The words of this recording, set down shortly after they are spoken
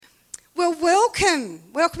Well,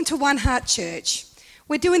 welcome to One Heart Church.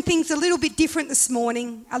 We're doing things a little bit different this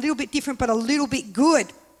morning, a little bit different, but a little bit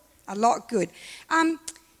good, a lot good.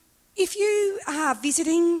 If you are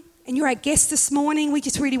visiting and you're our guest this morning, we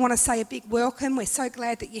just really want to say a big welcome. We're so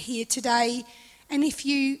glad that you're here today. And if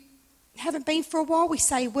you haven't been for a while, we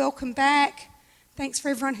say welcome back. Thanks for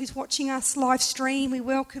everyone who's watching us live stream. We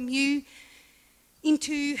welcome you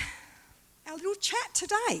into our little chat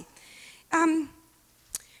today.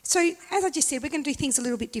 So as I just said, we're going to do things a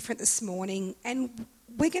little bit different this morning, and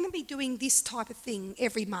we're going to be doing this type of thing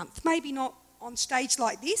every month. Maybe not on stage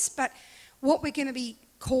like this, but what we're going to be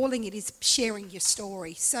calling it is sharing your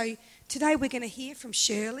story. So today we're going to hear from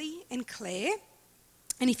Shirley and Claire.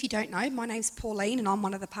 And if you don't know, my name's Pauline and I'm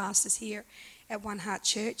one of the pastors here at One Heart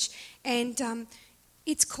Church. And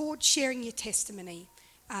it's called Sharing Your Testimony,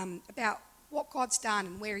 about what God's done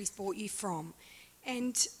and where he's brought you from.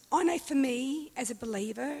 And I know for me, as a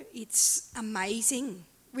believer, it's amazing,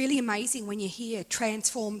 really amazing when you hear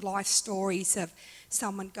transformed life stories of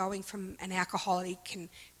someone going from an alcoholic and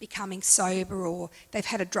becoming sober, or they've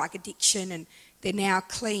had a drug addiction and they're now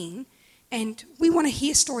clean. And we want to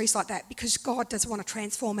hear stories like that because God does want to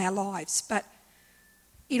transform our lives. But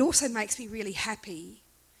it also makes me really happy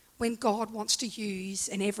when God wants to use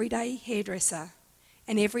an everyday hairdresser,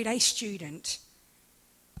 an everyday student,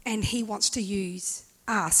 and he wants to use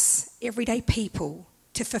us, everyday people,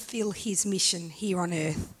 to fulfill his mission here on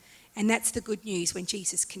earth. And that's the good news when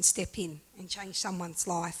Jesus can step in and change someone's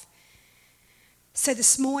life. So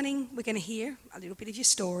this morning we're going to hear a little bit of your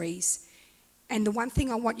stories. And the one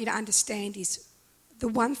thing I want you to understand is the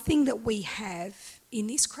one thing that we have in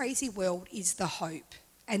this crazy world is the hope.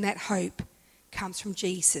 And that hope comes from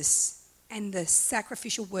Jesus and the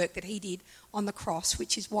sacrificial work that he did on the cross,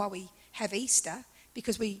 which is why we have Easter,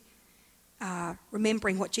 because we are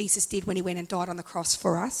remembering what Jesus did when he went and died on the cross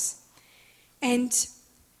for us. And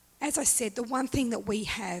as I said, the one thing that we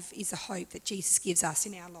have is the hope that Jesus gives us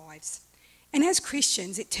in our lives. And as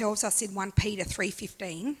Christians, it tells us in 1 Peter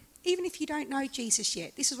 3:15, even if you don't know Jesus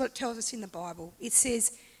yet, this is what it tells us in the Bible. It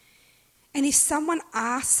says, and if someone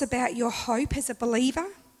asks about your hope as a believer,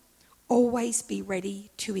 always be ready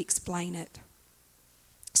to explain it.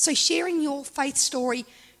 So sharing your faith story,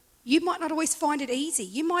 you might not always find it easy.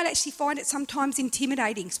 You might actually find it sometimes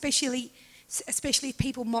intimidating, especially if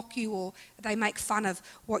people mock you or they make fun of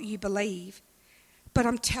what you believe. But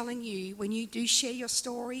I'm telling you, when you do share your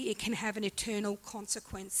story, it can have an eternal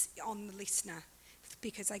consequence on the listener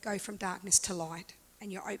because they go from darkness to light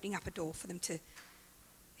and you're opening up a door for them to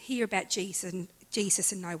hear about Jesus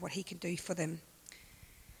and know what he can do for them.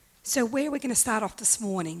 So where we're going to start off this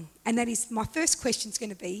morning, and that is, my first question is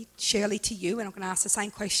going to be, Shirley, to you, and I'm going to ask the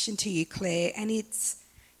same question to you, Claire, and it's,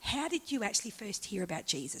 how did you actually first hear about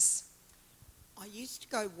Jesus? I used to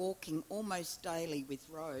go walking almost daily with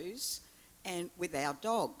Rose and with our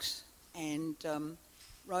dogs, and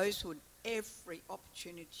Rose would, every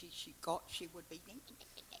opportunity she got, she would be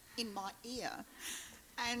in my ear,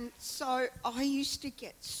 and so I used to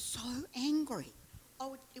get so angry.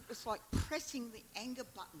 It was like pressing the anger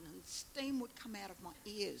button and steam would come out of my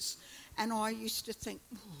ears. And I used to think,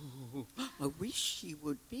 oh, I wish she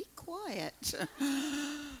would be quiet.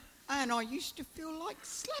 And I used to feel like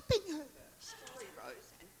slapping her. Sorry, Rose,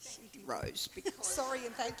 and thank you, Rose. Because Sorry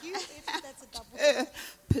and thank you. That's a double her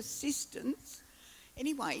persistence.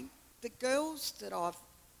 Anyway, the girls that I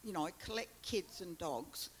collect kids and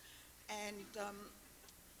dogs, and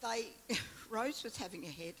Rose was having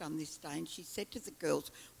her hair done this day, and she said to the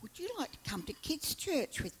girls, would you like to come to kids'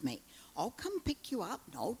 church with me? I'll come pick you up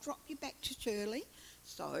and I'll drop you back to Shirley.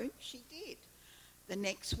 So she did. The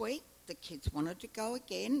next week, the kids wanted to go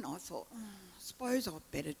again. I thought, I suppose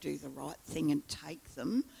I'd better do the right thing and take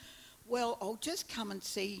them. Well, I'll just come and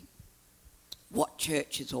see what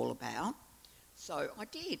church is all about. So I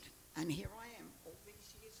did, and here I am all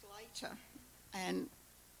these years later. And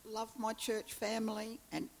love my church family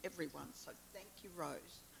and everyone. So thank you, Rose.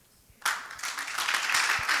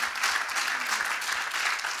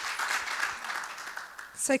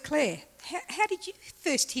 So Claire, how did you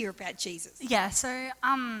first hear about Jesus? Yeah, so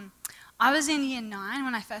I was in year 9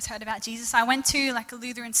 when I first heard about Jesus. I went to like a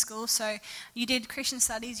Lutheran school, so you did Christian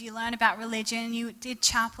studies, you learned about religion, you did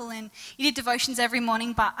chapel, and you did devotions every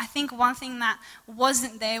morning. But I think one thing that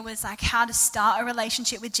wasn't there was like how to start a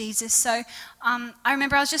relationship with Jesus. So I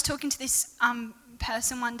remember I was just talking to this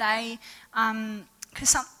person one day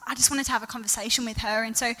because I just wanted to have a conversation with her.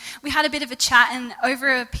 And so we had a bit of a chat, and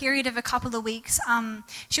over a period of a couple of weeks,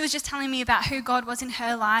 she was just telling me about who God was in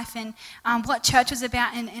her life and what church was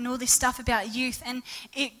about and all this stuff about youth. And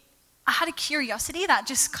I had a curiosity that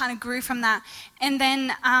just kind of grew from that. And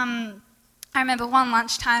then I remember one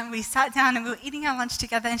lunchtime we sat down and we were eating our lunch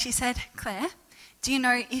together, and she said, "Claire, do you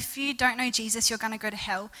know if you don't know Jesus, you're going to go to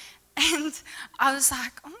hell?" And I was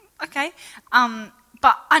like, "Oh, okay."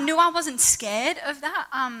 But I knew I wasn't scared of that.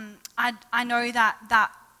 I know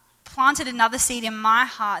that planted another seed in my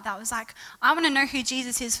heart that was like, I want to know who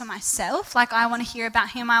Jesus is for myself. Like, I want to hear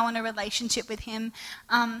about him. I want a relationship with him.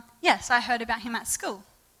 So I heard about him at school.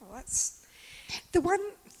 Well, that's the one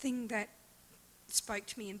thing that spoke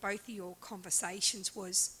to me in both of your conversations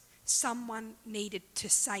was someone needed to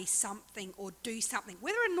say something or do something.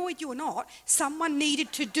 Whether it annoyed you or not, someone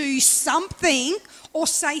needed to do something or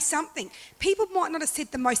say something. People might not have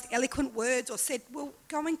said the most eloquent words or said, well,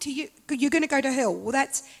 you're going to go to hell. Well,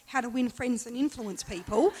 that's how to win friends and influence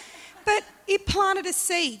people. But it planted a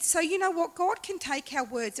seed. So you know what? God can take our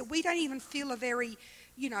words that we don't even feel are very,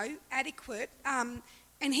 adequate,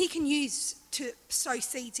 and he can use to sow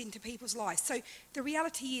seeds into people's lives. So the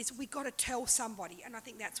reality is we've got to tell somebody, and I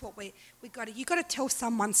think that's what you've got to tell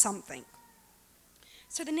someone something.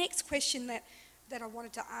 So the next question that I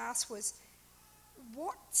wanted to ask was,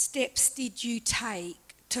 what steps did you take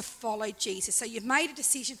to follow Jesus? So you've made a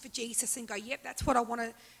decision for Jesus and go, yep, that's what I want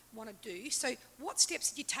to do. So what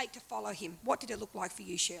steps did you take to follow him? What did it look like for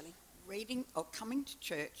you, Shirley? Coming to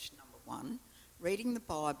church, number one. Reading the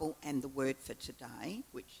Bible and the Word for today,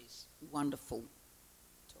 which is wonderful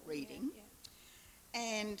reading. Yeah.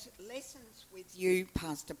 And lessons with you,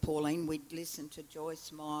 Pastor Pauline. We'd listen to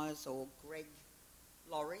Joyce Myers or Greg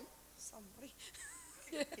Laurie. Somebody.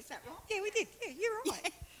 Is that right? Yeah, we did. Yeah, you're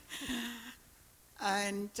right. Yeah.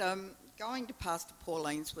 And going to Pastor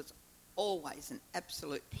Pauline's was always an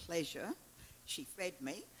absolute pleasure. She fed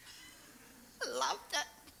me. Loved it.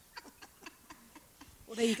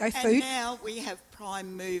 Well, there you go, food. And now we have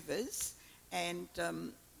prime movers, and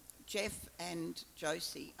Jeff and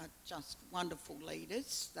Josie are just wonderful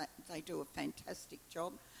leaders. They do a fantastic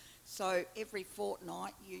job. So every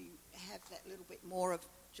fortnight you have that little bit more of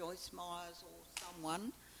Joyce Myers or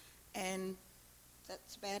someone, and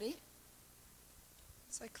that's about it.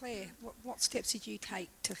 So Claire, what steps did you take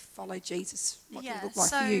to follow Jesus? What did it look like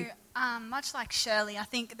for you? Much like Shirley, I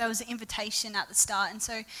think there was an invitation at the start, and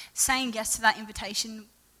so saying yes to that invitation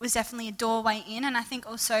was definitely a doorway in. And I think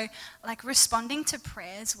also like responding to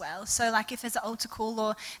prayer as well. So like if there's an altar call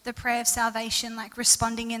or the prayer of salvation, like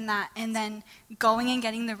responding in that and then going and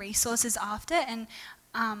getting the resources after, and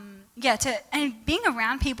and being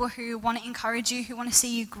around people who want to encourage you, who want to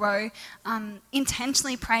see you grow,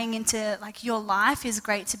 intentionally praying into like your life is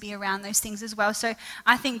great to be around those things as well. So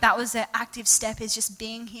I think that was the active step, is just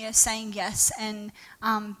being here, saying yes, and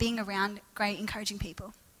being around great, encouraging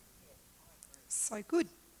people. So good,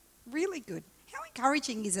 really good. How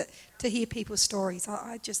encouraging is it to hear people's stories?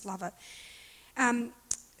 I just love it.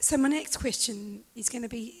 So my next question is going to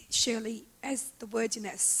be, Shirley, as the words in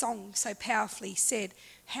that song so powerfully said,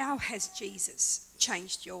 how has Jesus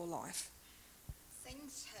changed your life?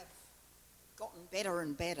 Things have gotten better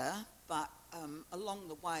and better, but along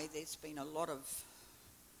the way there's been a lot of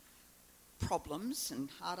problems and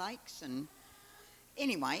heartaches. And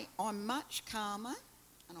anyway, I'm much calmer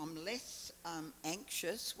and I'm less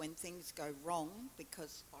anxious when things go wrong,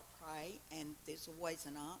 because I pray and there's always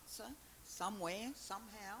an answer somewhere,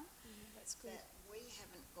 somehow. That's good. That we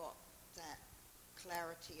haven't got that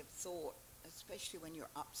clarity of thought, especially when you're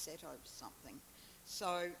upset over something.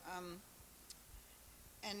 So,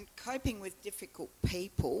 and coping with difficult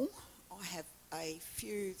people, I have a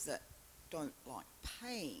few that don't like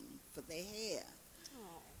paying for their hair.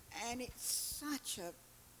 Oh. And it's such a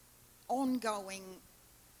ongoing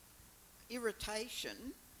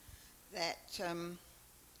irritation that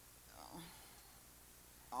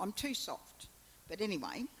I'm too soft. But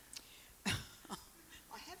anyway,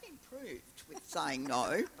 I have improved with saying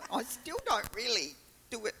no, but I still don't really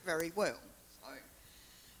do it very well. So,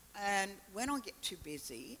 and when I get too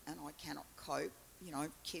busy and I cannot cope,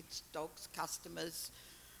 kids, dogs, customers,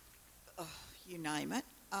 you name it,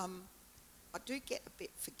 I do get a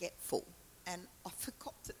bit forgetful, and I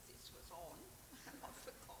forgot that this was on, and I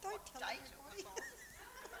forgot what date it was on.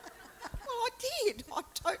 Well, I did. I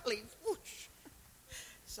totally whoosh.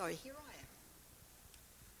 So here I am,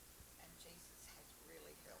 and Jesus has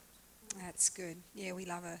really helped. That's good. Yeah, we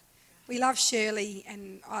love her. We love Shirley,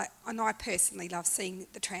 and I personally love seeing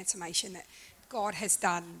the transformation that God has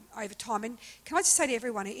done over time. And can I just say to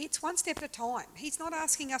everyone, it's one step at a time. He's not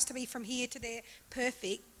asking us to be from here to there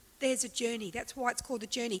perfect. There's a journey. That's why it's called a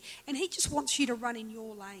journey. And he just wants you to run in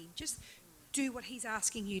your lane. Just do what he's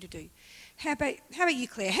asking you to do. How about you,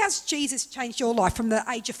 Claire? How's Jesus changed your life from the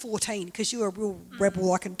age of 14? Because you're a real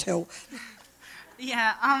rebel, I can tell.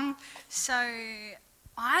 Yeah, so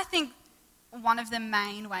I think one of the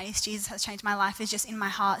main ways Jesus has changed my life is just in my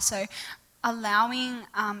heart. So allowing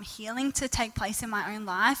healing to take place in my own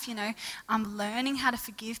life, learning how to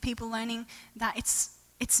forgive people, learning that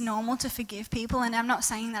it's normal to forgive people. And I'm not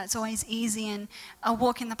saying that it's always easy and a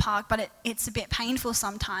walk in the park, but it's a bit painful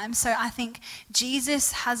sometimes. So I think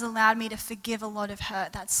Jesus has allowed me to forgive a lot of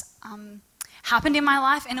hurt that's happened in my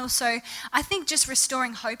life. And also I think just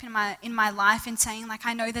restoring hope in my life and saying, like,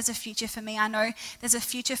 I know there's a future for me. I know there's a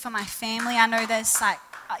future for my family. I know there's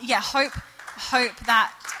hope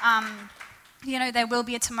that there will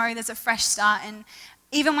be a tomorrow, there's a fresh start. And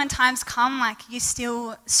even when times come, like, you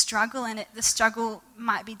still struggle, and the struggle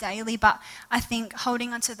might be daily, but I think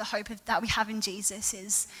holding on to the hope that we have in Jesus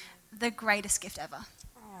is the greatest gift ever.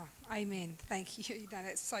 Oh, amen. Thank you.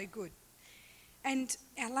 That's so good. And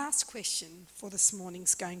our last question for this morning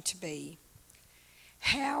is going to be,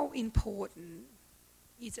 how important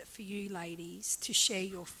is it for you ladies to share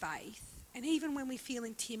your faith? And even when we feel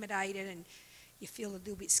intimidated and you feel a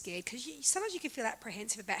little bit scared, because sometimes you can feel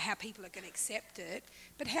apprehensive about how people are going to accept it,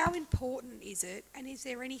 but how important is it? And is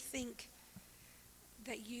there anything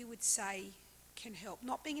that you would say can help?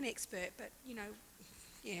 Not being an expert, but,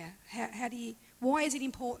 why is it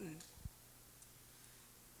important?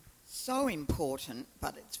 So important,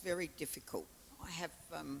 but it's very difficult. I have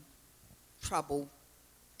trouble,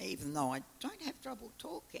 even though I don't have trouble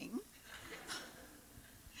talking.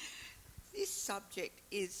 This subject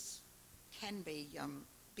can be,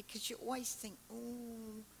 because you always think,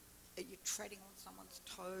 are you treading on someone's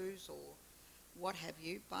toes or what have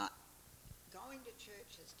you, but going to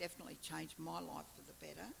church has definitely changed my life for the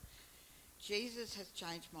better. Jesus has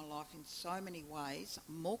changed my life in so many ways.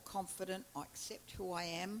 I'm more confident, I accept who I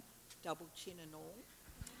am, double chin and all.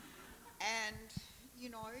 And,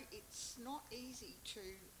 it's not easy to,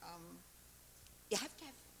 you have to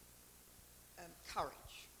have courage.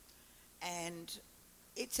 And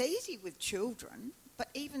it's easy with children, but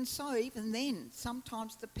even then,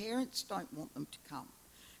 sometimes the parents don't want them to come.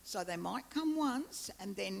 So they might come once,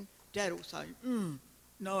 and then Dad will say,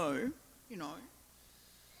 no,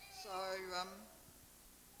 So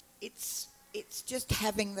it's just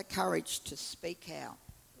having the courage to speak out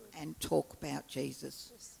and talk about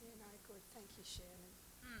Jesus. Good. Thank you, Shirley.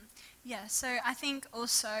 Yeah, so I think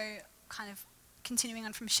also kind of continuing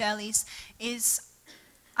on from Shirley's is,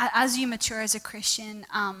 as you mature as a Christian,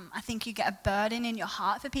 I think you get a burden in your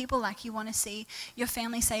heart for people. Like, you want to see your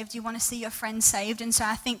family saved, you want to see your friends saved. And so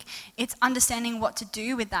I think it's understanding what to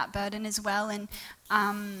do with that burden as well. And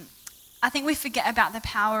I think we forget about the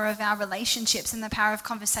power of our relationships and the power of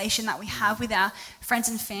conversation that we have with our friends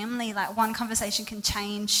and family. Like, one conversation can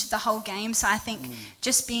change the whole game. So I think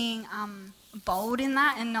just being bold in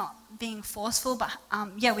that and not being forceful, but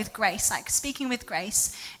with grace, like speaking with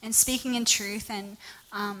grace and speaking in truth, and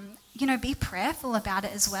be prayerful about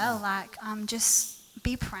it as well. Like, just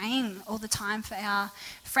be praying all the time for our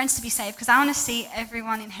friends to be saved, because I want to see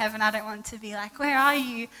everyone in heaven. I don't want to be like, where are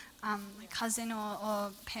you, cousin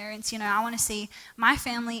or parents? I want to see my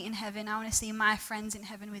family in heaven. I want to see my friends in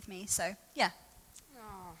heaven with me. So yeah.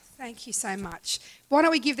 Oh, thank you so much. Why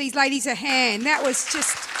don't we give these ladies a hand? That was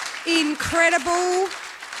just incredible.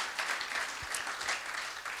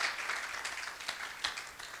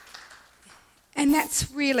 And that's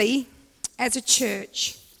really, as a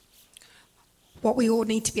church, what we all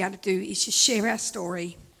need to be able to do is just share our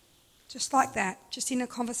story, just like that, just in a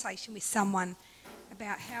conversation with someone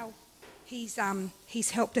about how he's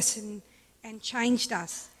helped us and changed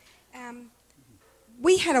us.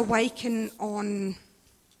 We had Awaken on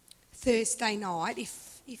Thursday night.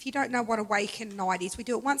 If you don't know what Awaken night is, we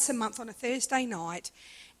do it once a month on a Thursday night,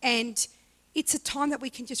 and it's a time that we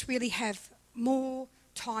can just really have more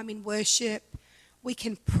time in worship. We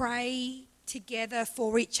can pray together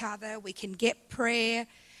for each other. We can get prayer.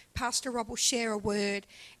 Pastor Rob will share a word.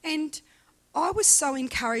 And I was so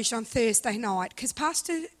encouraged on Thursday night because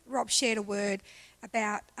Pastor Rob shared a word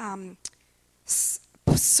about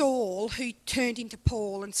Saul, who turned into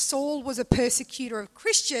Paul. And Saul was a persecutor of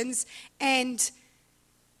Christians, and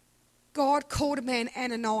God called a man,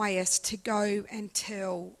 Ananias, to go and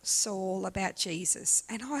tell Saul about Jesus.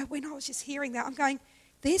 And when I was just hearing that, I'm going,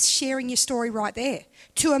 there's sharing your story right there.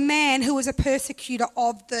 To a man who was a persecutor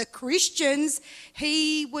of the Christians.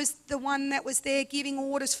 He was the one that was there giving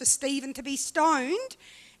orders for Stephen to be stoned.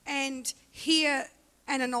 And here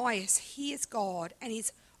Ananias hears God and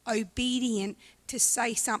is obedient to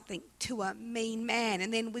say something to a mean man.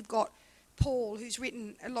 And then we've got Paul, who's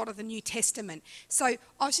written a lot of the New Testament. So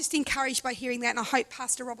I was just encouraged by hearing that, and I hope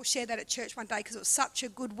Pastor Rob will share that at church one day because it was such a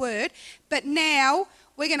good word. But now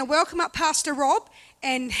we're going to welcome up Pastor Rob,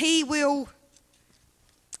 and he will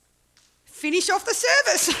finish off the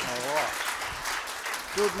service. All right.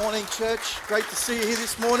 Good morning, church. Great to see you here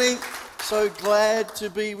this morning. So glad to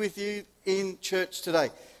be with you in church today.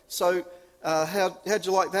 So how'd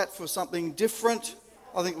you like that for something different?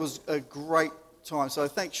 I think it was a great time. So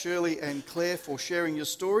thanks Shirley and Claire for sharing your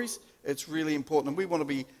stories. It's really important. And we want to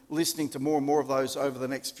be listening to more and more of those over the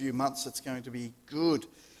next few months. It's going to be good.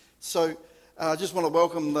 So I just want to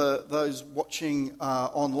welcome those watching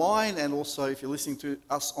online, and also if you're listening to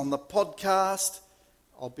us on the podcast,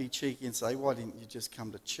 I'll be cheeky and say, why didn't you just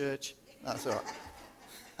come to church? No, that's all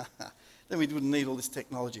right. Then we wouldn't need all this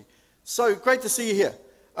technology. So great to see you here.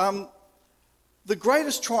 The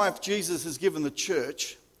greatest triumph Jesus has given the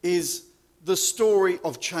church is the story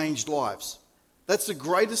of changed lives. That's the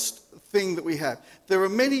greatest thing that we have. There are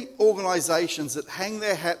many organisations that hang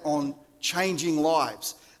their hat on changing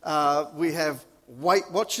lives. We have Weight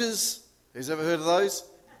Watchers. Who's ever heard of those?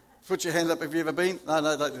 Put your hand up if you've ever been. No,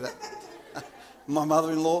 don't do that. My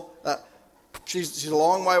mother-in-law, she's a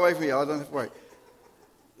long way away from here. I don't have to worry.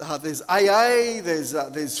 There's AA,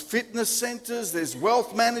 there's fitness centres, there's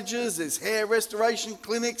wealth managers, there's hair restoration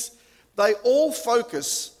clinics. They all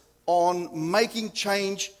focus on making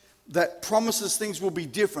change that promises things will be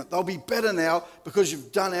different. They'll be better now because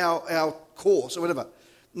you've done our course or whatever.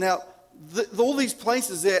 Now, all these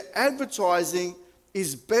places, their advertising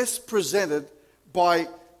is best presented by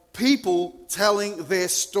people telling their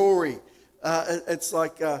story. It's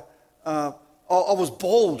like, I was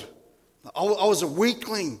bald. I was a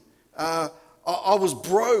weakling. I was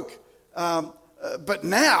broke. But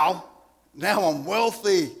now I'm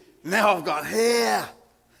wealthy. Now I've got hair.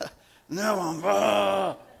 Now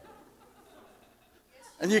I'm...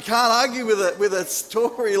 And you can't argue with a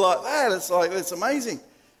story like that. It's like, it's amazing.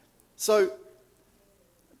 So,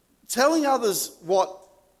 telling others what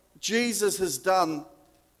Jesus has done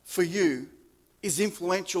for you is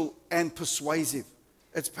influential and persuasive.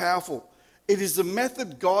 It's powerful. It is the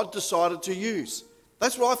method God decided to use.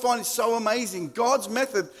 That's what I find is so amazing. God's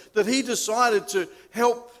method that he decided to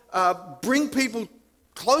help bring people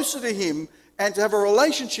closer to him and to have a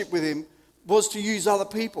relationship with him was to use other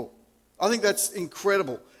people. I think that's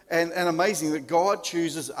incredible and amazing that God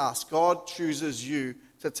chooses us. God chooses you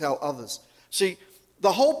to tell others. See,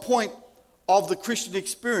 the whole point of the Christian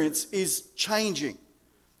experience is changing.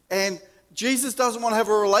 And Jesus doesn't want to have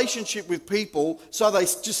a relationship with people so they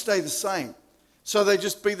just stay the same. So they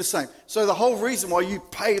just be the same. So the whole reason why you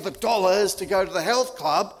pay the dollars to go to the health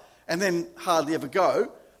club and then hardly ever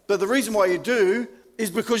go, but the reason why you do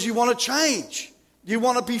is because you want to change. You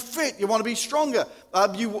want to be fit. You want to be stronger.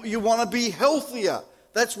 You want to be healthier.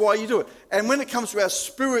 That's why you do it. And when it comes to our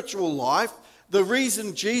spiritual life, the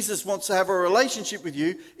reason Jesus wants to have a relationship with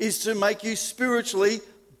you is to make you spiritually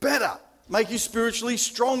better, make you spiritually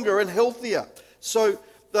stronger and healthier. So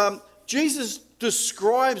Jesus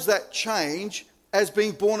describes that change as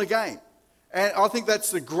being born again. And I think that's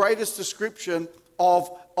the greatest description of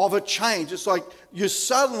a change. It's like you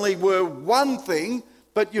suddenly were one thing,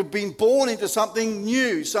 but you've been born into something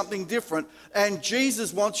new, something different. And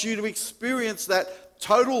Jesus wants you to experience that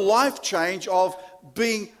total life change of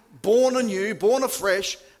being born anew, born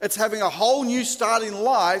afresh. It's having a whole new start in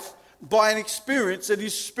life by an experience that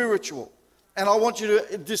is spiritual. And I want you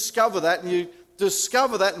to discover that, and you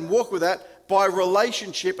discover that and walk with that by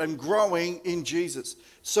relationship and growing in Jesus.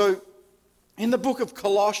 So in the book of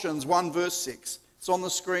Colossians 1 verse 6, it's on the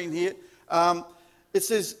screen here, it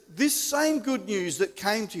says, this same good news that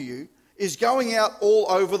came to you is going out all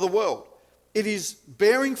over the world. It is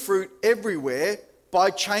bearing fruit everywhere by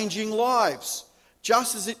changing lives,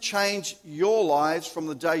 just as it changed your lives from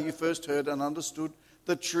the day you first heard and understood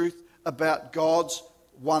the truth about God's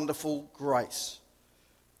wonderful grace.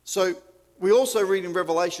 So we also read in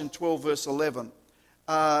Revelation 12 verse 11,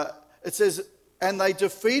 it says, and they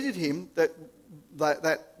defeated him, that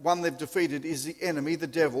one they've defeated is the enemy, the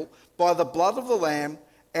devil, by the blood of the Lamb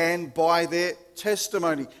and by their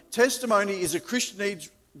testimony. Testimony is a Christian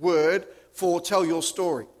word for tell your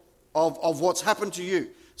story of what's happened to you.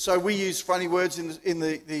 So we use funny words in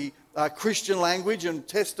the Christian language, and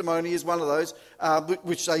testimony is one of those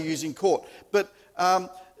which they use in court. But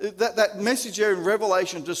that message there in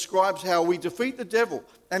Revelation describes how we defeat the devil.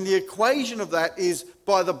 And the equation of that is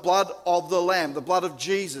by the blood of the Lamb, the blood of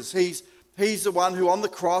Jesus. He's the one who on the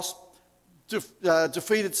cross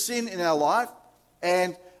defeated sin in our life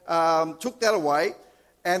and took that away.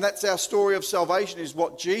 And that's our story of salvation, is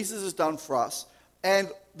what Jesus has done for us. And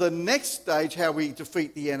the next stage, how we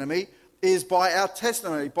defeat the enemy, is by our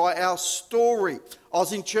testimony, by our story. I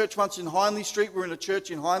was in church once in Hindley Street. We're in a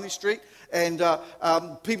church in Hindley Street. and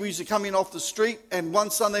people used to come in off the street. And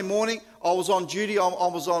one Sunday morning, I was on duty. I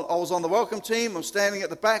was on the welcome team. I'm standing at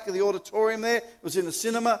the back of the auditorium there. It was in the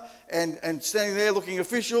cinema, and standing there looking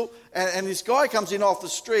official. And this guy comes in off the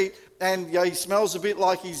street, and he smells a bit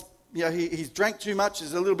like he's drank too much.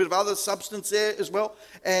 There's a little bit of other substance there as well.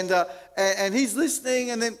 And he's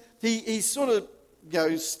listening, and then he's sort of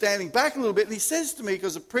standing back a little bit, and he says to me,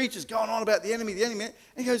 because the preacher's going on about the enemy, and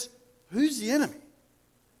he goes, "Who's the enemy?"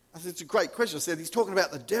 I said, "It's a great question." I said, "He's talking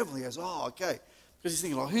about the devil." He goes, "Oh, okay." Because he's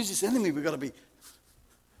thinking, like, who's this enemy we've got to be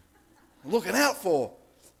looking out for?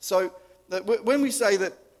 So when we say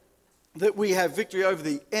that we have victory over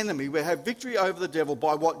the enemy, we have victory over the devil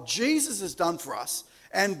by what Jesus has done for us,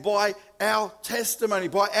 and by our testimony,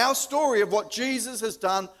 by our story of what Jesus has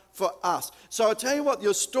done for us. So I tell you what,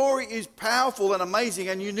 your story is powerful and amazing,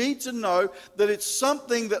 and you need to know that it's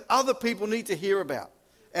something that other people need to hear about.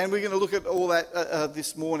 And we're going to look at all that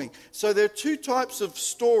this morning. So there are two types of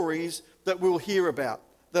stories that we'll hear about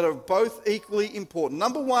that are both equally important.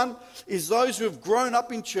 Number one is those who have grown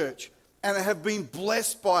up in church and have been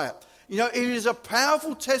blessed by it. It is a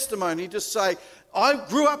powerful testimony to say, I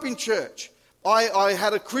grew up in church. I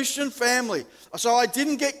had a Christian family, so I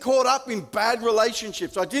didn't get caught up in bad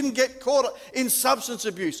relationships. I didn't get caught in substance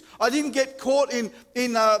abuse. I didn't get caught in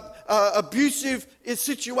abusive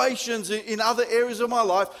situations in other areas of my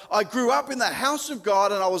life. I grew up in the house of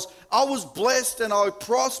God, and I was blessed, and I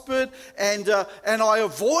prospered, and I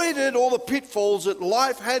avoided all the pitfalls that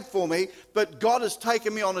life had for me. But God has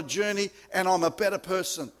taken me on a journey, and I'm a better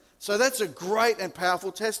person. So that's a great and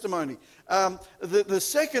powerful testimony. The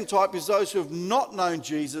second type is those who have not known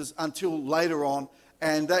Jesus until later on,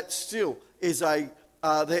 and that still is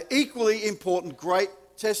they're equally important, great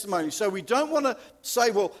testimony. So we don't want to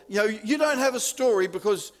say, well, you don't have a story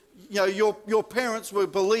because your parents were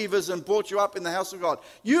believers and brought you up in the house of God.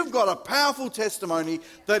 You've got a powerful testimony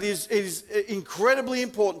that is incredibly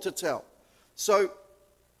important to tell. So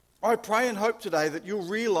I pray and hope today that you'll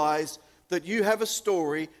realize that you have a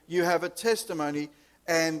story, you have a testimony,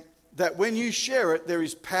 and that when you share it, there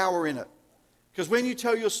is power in it. Because when you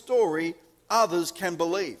tell your story, others can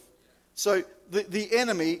believe. So the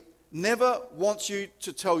enemy never wants you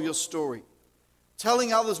to tell your story.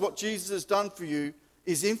 Telling others what Jesus has done for you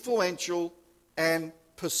is influential and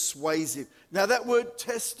persuasive. Now that word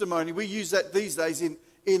testimony, we use that these days in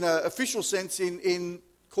an official sense in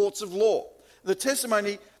courts of law. The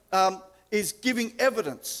testimony is giving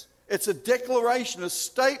evidence. It's a declaration, a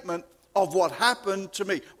statement of what happened to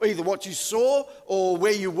me, either what you saw or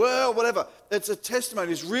where you were or whatever. It's a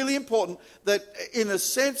testimony. It's really important that, in a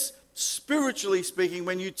sense, spiritually speaking,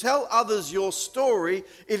 when you tell others your story,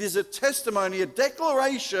 it is a testimony, a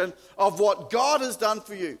declaration of what God has done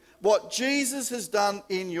for you, what Jesus has done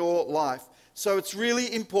in your life. So it's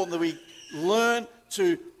really important that we learn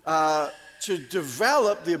to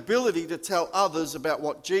develop the ability to tell others about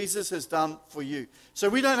what Jesus has done for you. So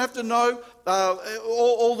we don't have to know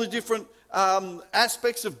all the different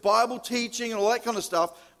aspects of Bible teaching and all that kind of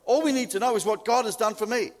stuff. All we need to know is what God has done for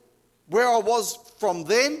me, where I was from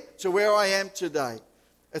then to where I am today.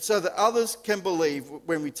 And so that others can believe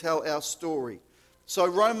when we tell our story. So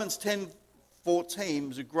Romans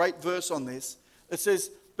 10:14 is a great verse on this. It says,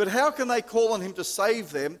 "But how can they call on him to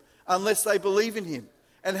save them unless they believe in him?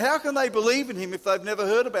 And how can they believe in him if they've never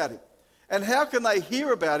heard about him? And how can they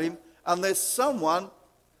hear about him unless someone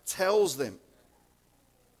tells them?"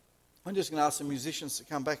 I'm just going to ask the musicians to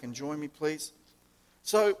come back and join me, please.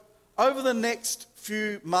 So over the next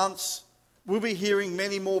few months, we'll be hearing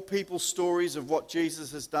many more people's stories of what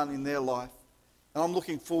Jesus has done in their life. And I'm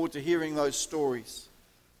looking forward to hearing those stories.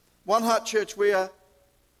 One Heart Church, we are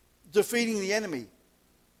defeating the enemy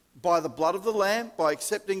by the blood of the Lamb, by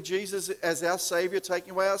accepting Jesus as our Saviour,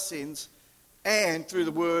 taking away our sins, and through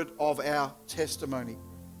the word of our testimony.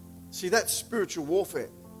 See, that's spiritual warfare.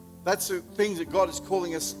 That's the things that God is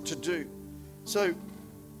calling us to do. So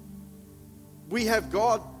we have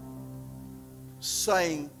God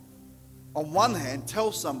saying, on one hand,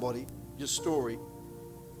 tell somebody your story,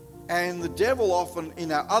 and the devil often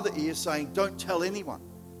in our other ear saying, don't tell anyone.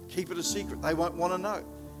 Keep it a secret. They won't want to know.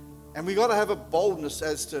 And we've got to have a boldness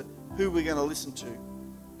as to who we're going to listen to.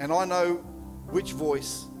 And I know which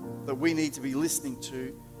voice that we need to be listening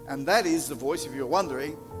to. And that is the voice, if you're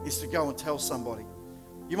wondering, is to go and tell somebody.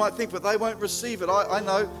 You might think, but they won't receive it. I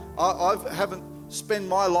know I haven't spent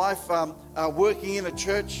my life working in a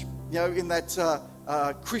church, in that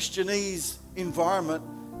Christianese environment.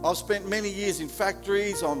 I've spent many years in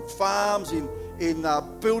factories, on farms, in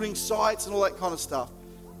building sites and all that kind of stuff.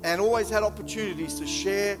 And always had opportunities to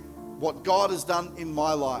share what God has done in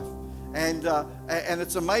my life. And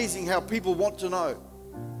it's amazing how people want to know.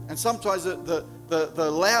 And sometimes the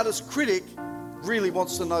loudest critic really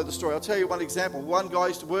wants to know the story. I'll tell you one example. One guy I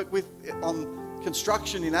used to work with on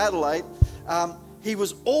construction in Adelaide, he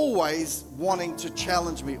was always wanting to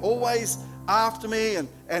challenge me, always after me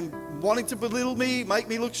and wanting to belittle me, make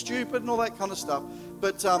me look stupid and all that kind of stuff.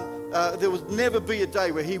 But there would never be a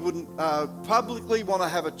day where he wouldn't publicly want to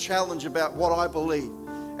have a challenge about what I believe.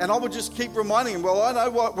 And I would just keep reminding him, well, I know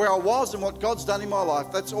where I was and what God's done in my life.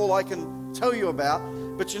 That's all I can tell you about.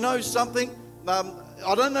 But you know something?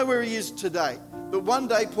 I don't know where he is today. But one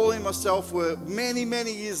day, Pauline and myself were many,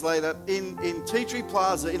 many years later in Tea Tree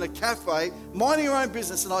Plaza in a cafe, minding our own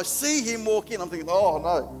business, and I see him walk in. I'm thinking, oh,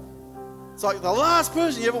 no. It's like the last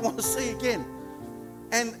person you ever want to see again.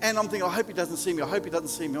 And I'm thinking, I hope he doesn't see me. I hope he doesn't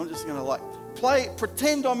see me. I'm just going to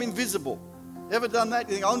pretend I'm invisible. Ever done that?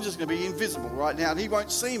 You think, I'm just going to be invisible right now, and he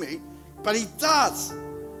won't see me. But he does.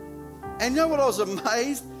 And you know what? I was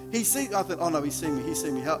amazed. I thought, oh, no, he's seen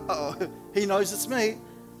me. Uh-oh. He knows it's me.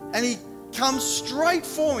 And he comes straight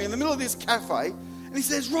for me in the middle of this cafe, and he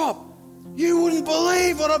says, Rob, you wouldn't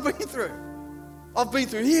believe what I've been through. I've been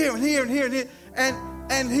through here and here and here and here.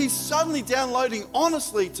 And he's suddenly downloading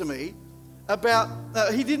honestly to me about,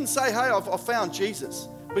 he didn't say, hey, I've found Jesus.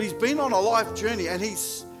 But he's been on a life journey,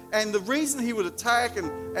 and the reason he would attack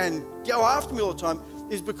and go after me all the time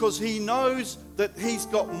is because he knows that he's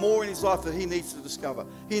got more in his life that he needs to discover.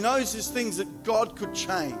 He knows there's things that God could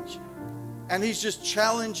change. And he's just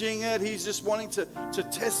challenging it. He's just wanting to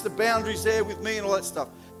test the boundaries there with me and all that stuff.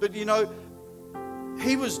 But, you know,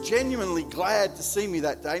 he was genuinely glad to see me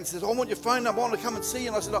that day. And he says, I want your phone number. I want to come and see you.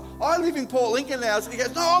 And I said, I live in Port Lincoln now. He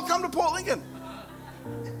goes, no, I'll come to Port Lincoln.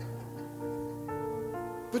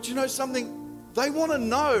 But you know something? They want to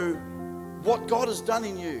know what God has done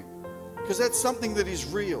in you, because that's something that is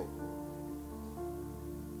real.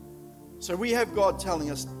 So we have God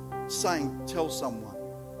telling us, saying, tell someone.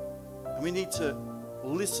 And we need to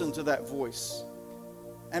listen to that voice.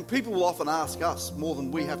 And people will often ask us more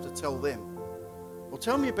than we have to tell them. Well,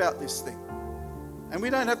 tell me about this thing. And we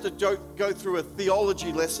don't have to go through a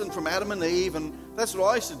theology lesson from Adam and Eve, and that's what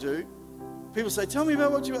I used to do. People say, tell me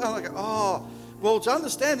about what you... And I go, oh, well, to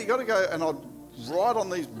understand it, you've got to go, and I'd write on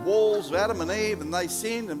these walls of Adam and Eve, and they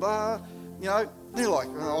sinned, and blah, you know. And they're like,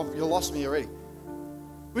 oh, you lost me already.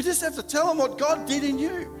 We just have to tell them what God did in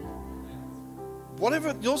you.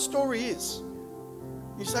 Whatever your story is.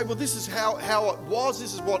 You say, well, this is how it was.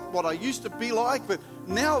 This is what I used to be like. But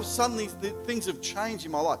now suddenly things have changed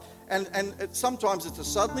in my life. And sometimes it's a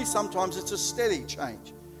suddenly, sometimes it's a steady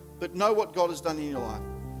change. But know what God has done in your life.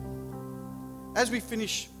 As we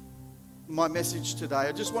finish my message today,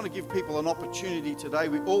 I just want to give people an opportunity today.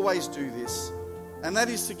 We always do this. And that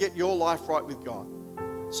is to get your life right with God.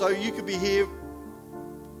 So you could be here,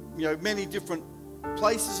 you know, many different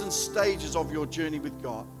places and stages of your journey with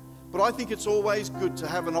God. But I think it's always good to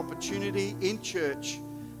have an opportunity in church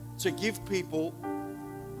to give people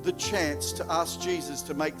the chance to ask Jesus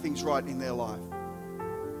to make things right in their life.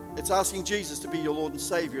 It's asking Jesus to be your Lord and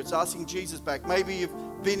Savior. It's asking Jesus back. Maybe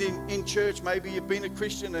you've been in church, maybe you've been a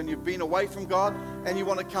Christian and you've been away from God and you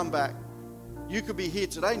want to come back. You could be here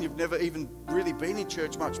today and you've never even really been in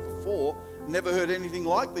church much before, never heard anything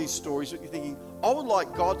like these stories, but you're thinking, I would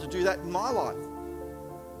like God to do that in my life.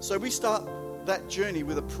 So we start that journey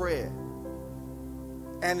with a prayer.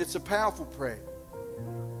 And it's a powerful prayer.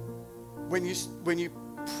 When you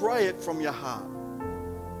pray it from your heart.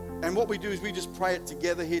 And what we do is we just pray it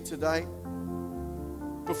together here today.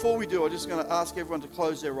 Before we do, I'm just going to ask everyone to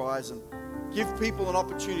close their eyes and give people an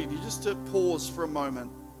opportunity just to pause for a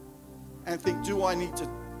moment and think, do I need to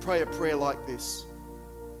pray a prayer like this?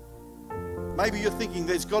 Maybe you're thinking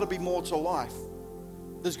there's got to be more to life.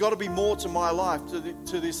 There's got to be more to my life, to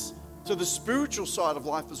the spiritual side of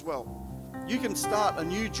life as well. You can start a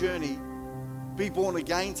new journey, be born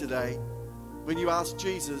again today, when you ask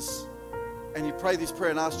Jesus and you pray this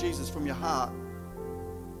prayer and ask Jesus from your heart.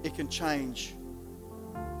 It can change.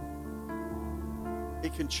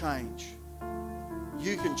 It can change.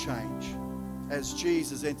 You can change as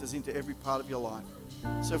Jesus enters into every part of your life.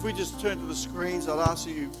 So if we just turn to the screens, I'd ask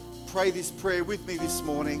you to pray this prayer with me this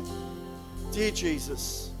morning. Dear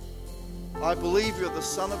Jesus, I believe you're the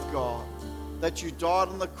Son of God, that you died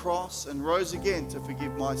on the cross and rose again to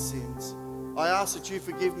forgive my sins. I ask that you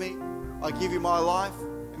forgive me. I give you my life,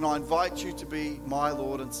 and I invite you to be my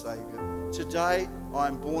Lord and Savior. Today, I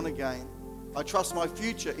am born again. I trust my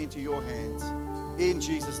future into your hands. In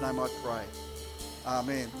Jesus' name I pray.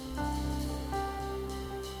 Amen.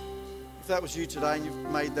 If that was you today and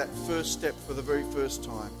you've made that first step for the very first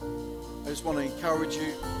time, I just want to encourage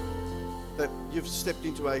you that you've stepped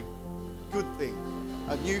into a good thing,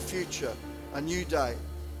 a new future, a new day.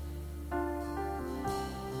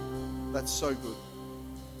 That's so good.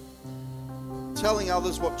 Telling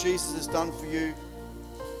others what Jesus has done for you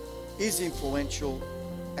is influential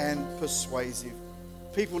and persuasive.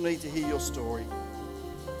 People need to hear your story.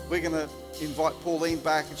 We're going to invite Pauline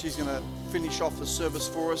back and she's going to finish off the service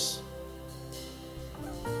for us.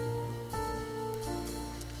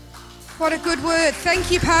 What a good word.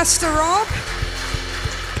 Thank you, Pastor Rob.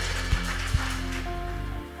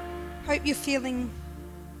 Hope you're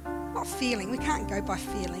we can't go by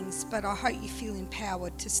feelings, but I hope you feel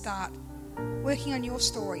empowered to start working on your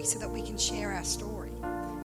story so that we can share our story.